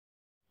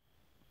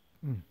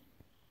Mm.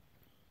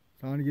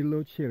 Starting to get a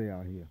little chilly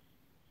out here.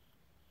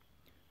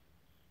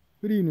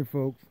 Good evening,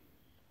 folks.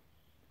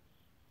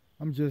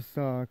 I'm just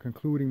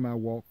concluding my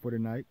walk for the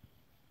night.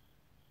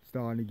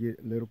 Starting to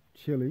get a little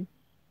chilly,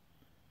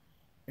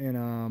 and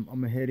I'm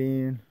gonna head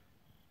in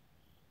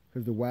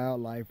because the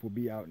wildlife will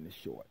be out in the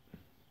short.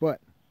 But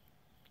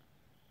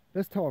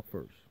let's talk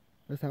first.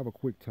 Let's have a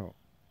quick talk.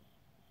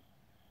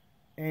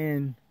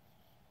 And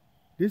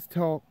this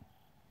talk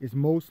is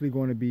mostly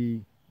going to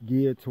be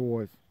geared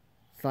towards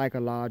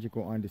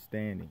psychological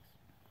understandings,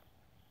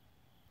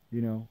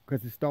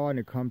 because it's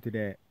starting to come to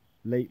that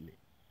lately.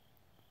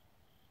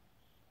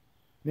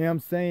 Now, I'm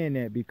saying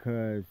that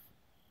because,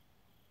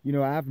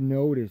 I've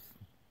noticed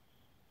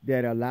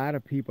that a lot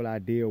of people I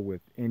deal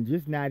with, and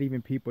just not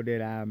even people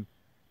that I'm,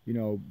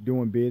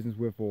 doing business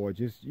with, or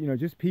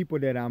just people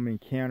that I'm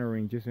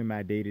encountering just in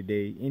my day to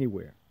day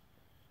anywhere,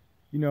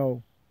 you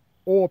know,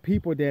 or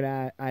people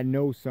that I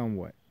know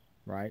somewhat,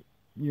 right?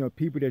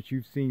 People that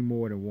you've seen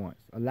more than once.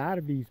 A lot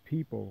of these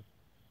people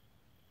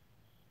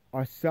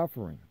are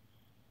suffering.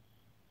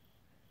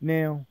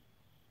 Now,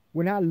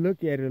 when I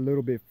look at it a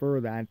little bit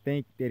further, I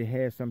think that it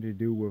has something to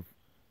do with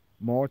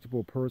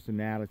multiple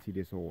personality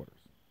disorders.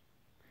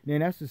 Now,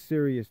 that's a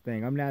serious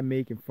thing. I'm not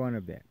making fun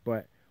of that.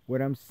 But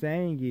what I'm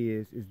saying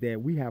is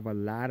that we have a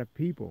lot of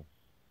people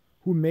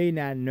who may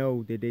not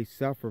know that they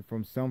suffer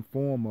from some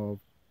form of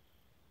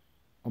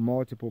a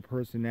multiple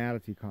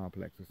personality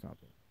complex or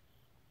something.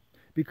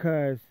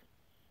 Because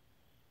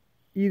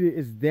either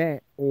it's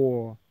that,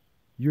 or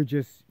you're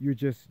just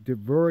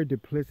very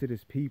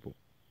duplicitous people.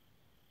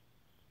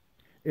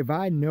 If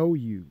I know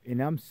you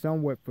and I'm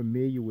somewhat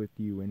familiar with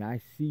you and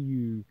I see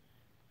you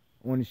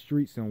on the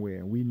street somewhere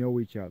and we know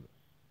each other,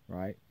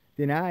 right?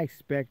 Then I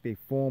expect a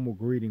formal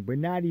greeting, but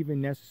not even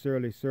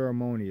necessarily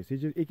ceremonious.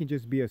 It can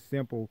just be a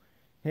simple,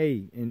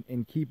 hey,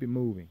 and keep it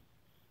moving.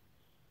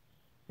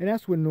 And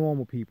that's what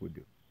normal people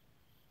do.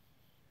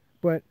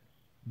 But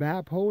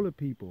bipolar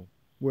people,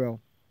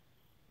 well,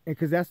 and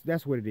because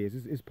that's what it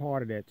is. It's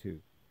part of that too.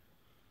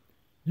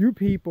 You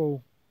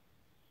people,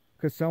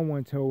 because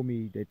someone told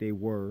me that they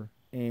were,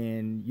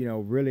 and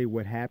really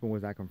what happened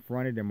was I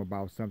confronted them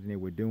about something they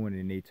were doing,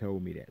 and they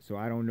told me that. So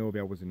I don't know if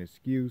that was an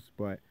excuse,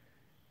 but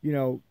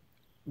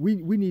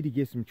we need to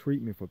get some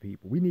treatment for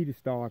people. We need to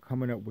start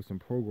coming up with some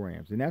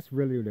programs, and that's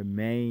really the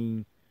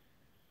main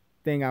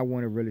thing I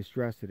want to really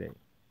stress today.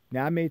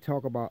 Now, I may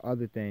talk about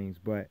other things,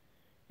 but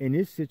in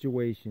this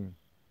situation,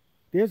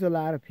 there's a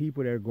lot of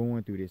people that are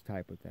going through this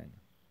type of thing.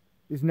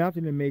 It's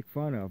nothing to make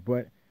fun of,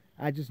 but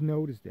I just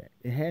noticed that.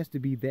 It has to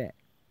be that.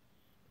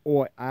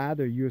 Or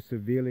either you're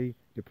severely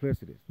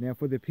duplicitous. Now,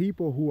 for the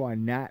people who are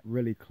not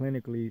really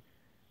clinically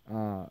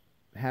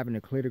having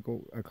a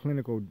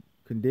clinical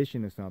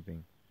condition or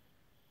something,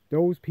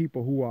 those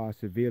people who are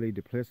severely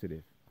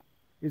duplicitous,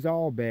 it's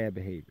all bad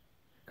behavior.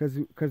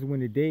 Because when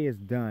the day is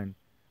done,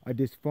 a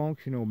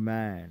dysfunctional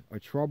mind, a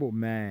troubled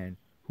mind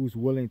who's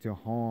willing to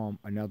harm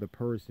another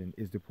person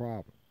is the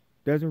problem.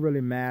 Doesn't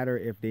really matter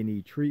if they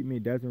need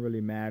treatment. Doesn't really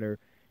matter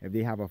if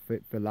they have a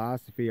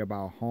philosophy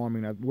about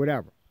harming others,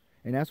 whatever.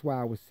 And that's why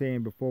I was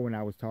saying before when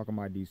I was talking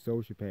about these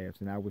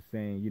sociopaths, and I was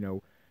saying,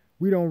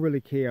 we don't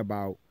really care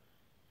about,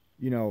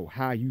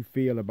 how you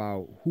feel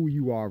about who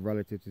you are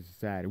relative to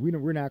society.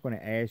 We're not going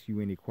to ask you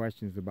any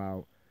questions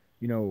about,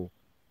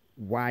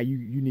 why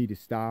you need to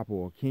stop,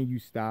 or can you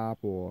stop,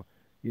 or,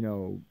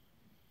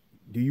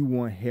 do you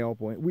want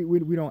help? Or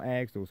we don't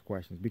ask those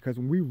questions, because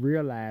when we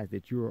realize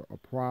that you're a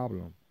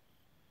problem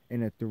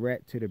and a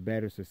threat to the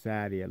better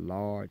society at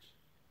large,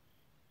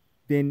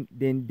 then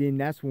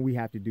that's when we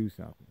have to do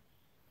something.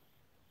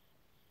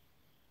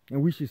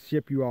 And we should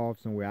ship you off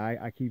somewhere.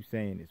 I keep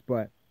saying this,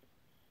 but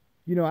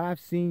I've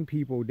seen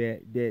people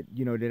that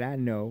that I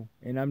know,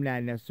 and I'm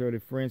not necessarily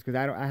friends, because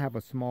I have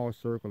a small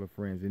circle of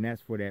friends, and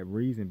that's for that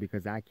reason,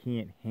 because I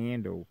can't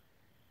handle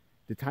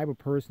the type of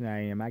person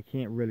I am. I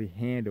can't really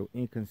handle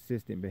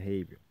inconsistent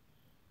behavior,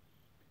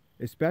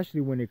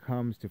 especially when it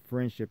comes to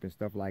friendship and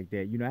stuff like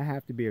that. I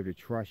have to be able to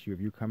trust you if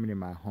you're coming in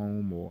my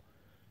home, or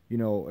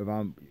if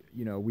I'm,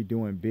 we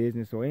doing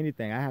business or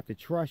anything. I have to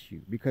trust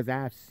you, because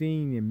I've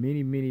seen in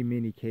many, many,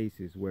 many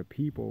cases where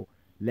people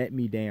let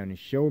me down and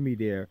show me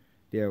their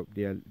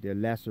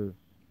lesser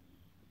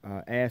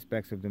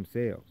aspects of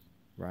themselves,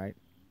 right?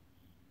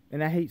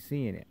 And I hate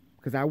seeing it,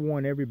 because I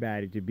want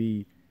everybody to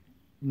be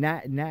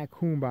not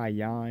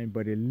kumbaya,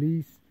 but at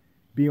least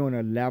be on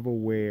a level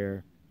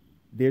where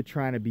they're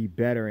trying to be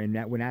better. And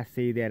that, when I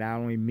say that, I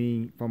only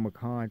mean from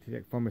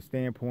a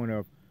standpoint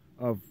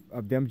of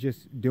them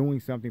just doing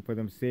something for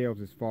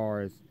themselves, as far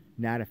as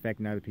not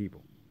affecting other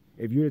people.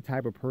 If you're the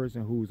type of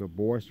person who's a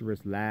boisterous,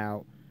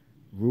 loud,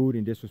 rude,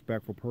 and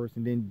disrespectful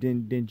person,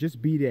 then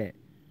just be that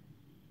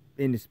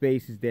in the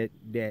spaces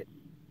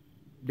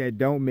that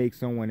don't make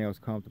someone else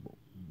comfortable.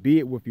 Be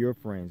it with your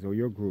friends or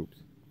your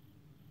groups.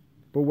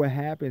 But what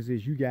happens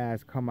is you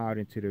guys come out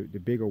into the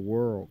bigger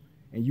world,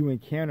 and you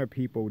encounter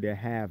people that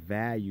have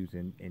values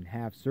and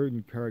have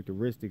certain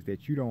characteristics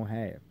that you don't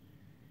have.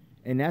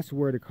 And that's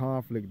where the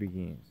conflict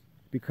begins.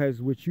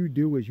 because what you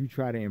do is you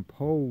try to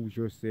impose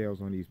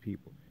yourselves on these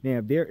people.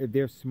 Now, if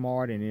they're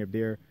smart and if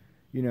they're,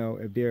 you know,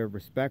 if they're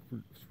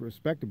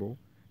respectable,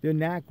 they're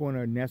not going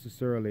to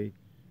necessarily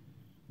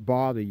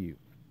bother you.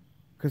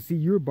 Because, see,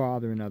 you're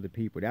bothering other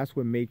people. That's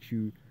what makes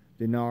you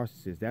the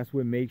narcissist. That's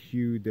what makes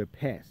you the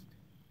pest,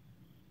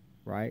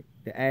 right?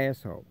 The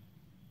asshole.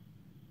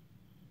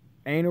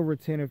 Anal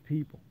retentive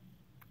people.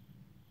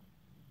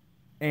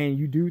 And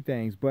you do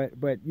things, but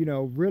you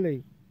know,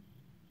 really,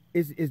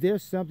 is there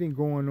something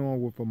going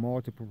on with a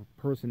multiple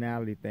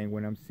personality thing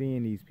when I'm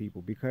seeing these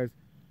people? Because,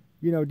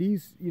 you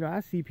know,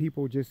 I see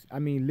people just, I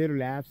mean,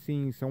 literally, I've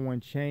seen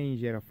someone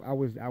change I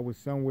was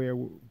somewhere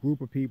with a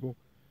group of people,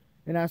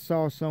 and I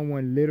saw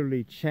someone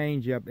literally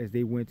change up as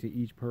they went to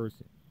each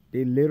person.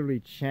 They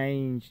literally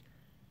changed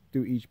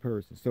through each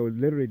person. So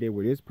literally, they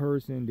were this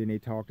person, then they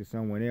talked to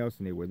someone else,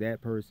 and they were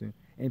that person.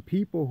 And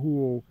people who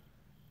will,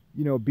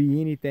 you know,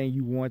 be anything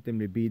you want them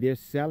to be, they're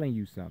selling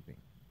you something.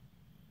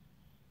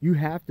 You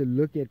have to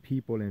look at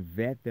people and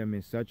vet them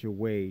in such a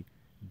way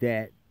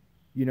that,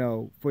 you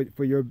know, for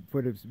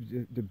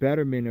the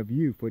betterment of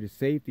you, for the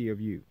safety of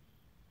you.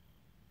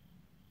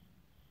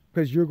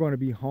 Because you're going to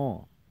be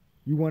harmed.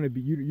 You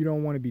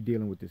don't want to be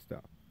dealing with this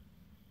stuff.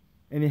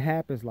 And it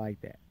happens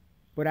like that.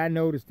 But I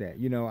noticed that,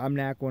 you know, I'm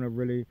not going to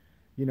really,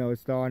 you know, it's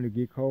starting to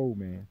get cold,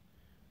 man.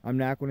 I'm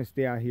not going to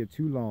stay out here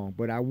too long,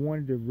 but I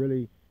wanted to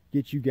really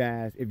get you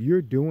guys, if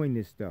you're doing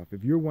this stuff,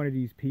 if you're one of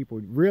these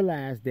people,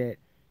 realize that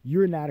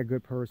you're not a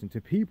good person.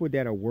 To people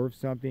that are worth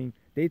something,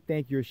 they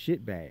think you're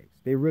shitbags.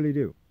 They really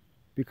do.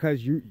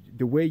 Because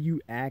the way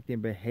you act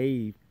and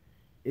behave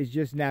is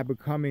just not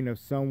becoming of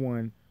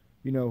someone,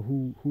 you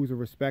know, who's a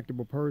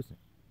respectable person.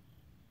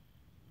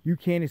 You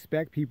can't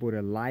expect people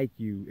to like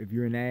you if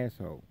you're an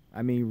asshole.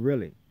 I mean,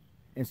 really.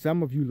 And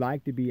some of you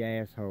like to be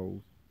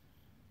assholes,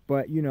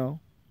 but, you know,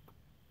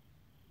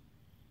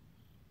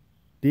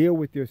 deal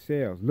with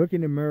yourselves. Look in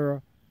the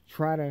mirror.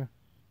 Try to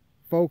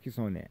focus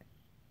on that.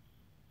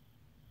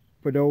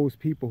 For those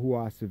people who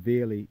are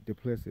severely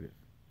duplicitous.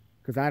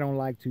 Because I don't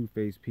like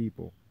two-faced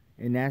people.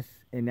 And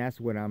that's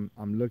what I'm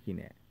looking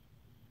at.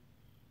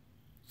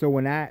 So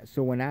when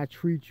I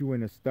treat you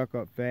in a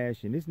stuck-up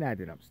fashion, it's not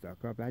that I'm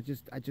stuck up.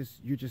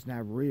 You're just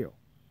not real.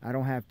 I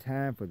don't have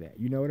time for that.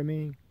 You know what I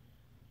mean?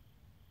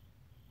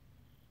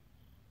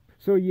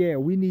 So yeah,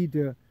 we need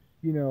to,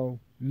 you know,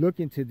 look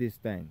into this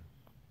thing.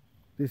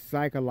 This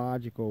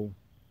psychological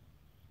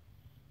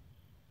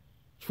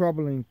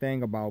troubling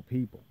thing about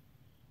people,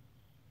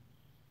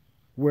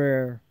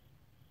 where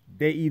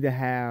they're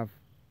either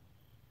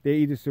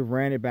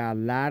surrounded by a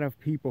lot of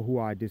people who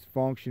are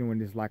dysfunctional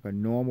and it's like a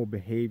normal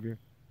behavior.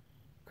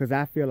 Because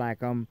I feel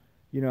like I'm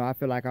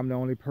the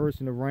only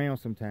person around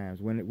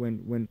sometimes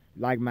when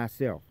like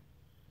myself,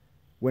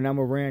 when I'm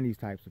around these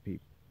types of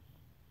people.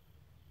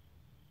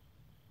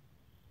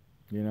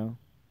 You know?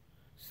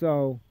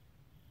 So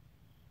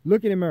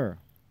look in the mirror.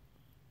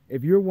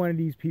 If you're one of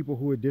these people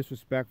who are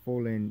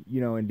disrespectful and, you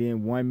know, and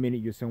then 1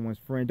 minute you're someone's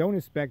friend, don't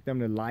expect them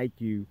to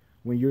like you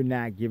when you're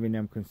not giving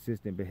them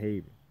consistent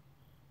behavior.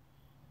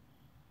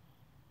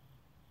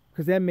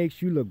 Because that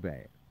makes you look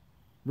bad.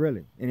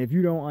 Really. And if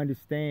you don't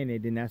understand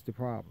it, then that's the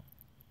problem.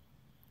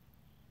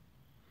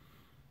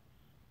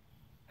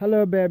 I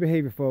love bad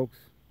behavior, folks.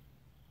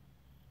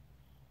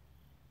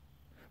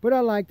 But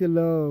I like to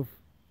love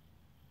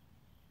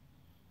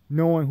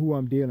knowing who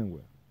I'm dealing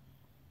with.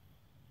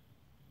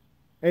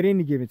 At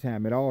any given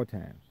time, at all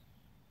times.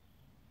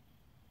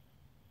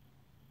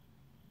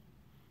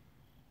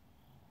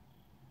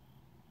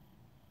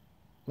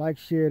 Like,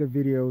 share the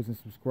videos, and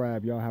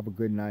subscribe. Y'all have a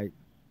good night.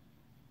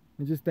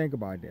 And just think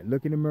about that.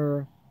 Look in the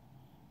mirror.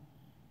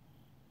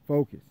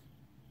 Focus.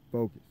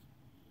 Focus.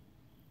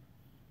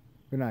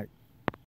 Good night.